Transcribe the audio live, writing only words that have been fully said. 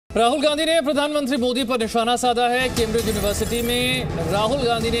राहुल गांधी ने प्रधानमंत्री मोदी पर निशाना साधा है। कैम्ब्रिज यूनिवर्सिटी में राहुल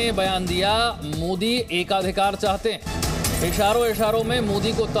गांधी ने बयान दिया, मोदी एकाधिकार चाहते हैं। इशारों में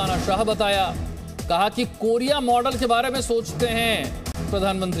मोदी को तानाशाह बताया। कहा कि कोरिया मॉडल के बारे में सोचते हैं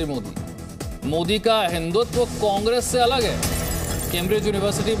प्रधानमंत्री मोदी। मोदी का हिंदुत्व कांग्रेस से अलग है। कैम्ब्रिज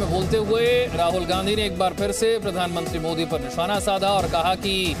यूनिवर्सिटी में बोलते हुए राहुल गांधी ने एक बार फिर से प्रधानमंत्री मोदी पर निशाना साधा और कहा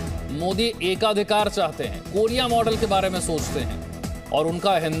कि मोदी एकाधिकार चाहते हैं, कोरिया मॉडल के बारे में सोचते हैं और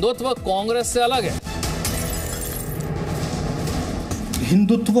उनका हिंदुत्व कांग्रेस से अलग है।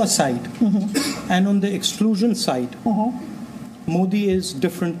 Hindutva side and on the exclusion side, Modi is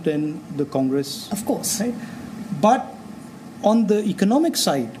different than the Congress. Of course. Right? But on the economic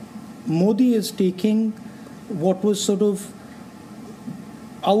side, Modi is taking what was sort of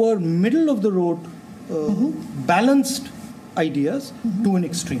our middle of the road balanced ideas to an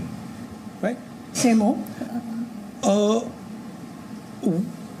extreme. Right? Say more.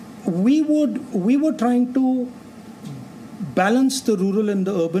 We were trying to balance the rural and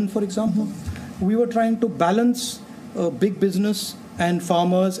the urban, for example. We were trying to balance big business and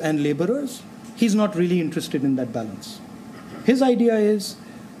farmers and laborers. He's not really interested in that balance. His idea is,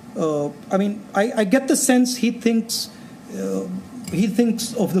 I get the sense he thinks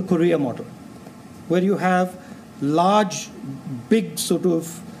of the Korea model, where you have large, big sort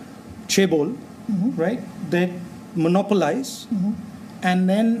of chaebol, right, that monopolize. And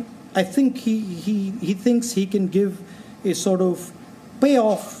then I think he thinks he can give a sort of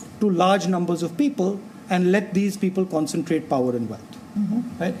payoff to large numbers of people and let these people concentrate power and wealth.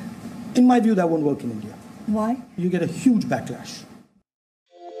 Right? In my view, that won't work in India. Why? You get a huge backlash.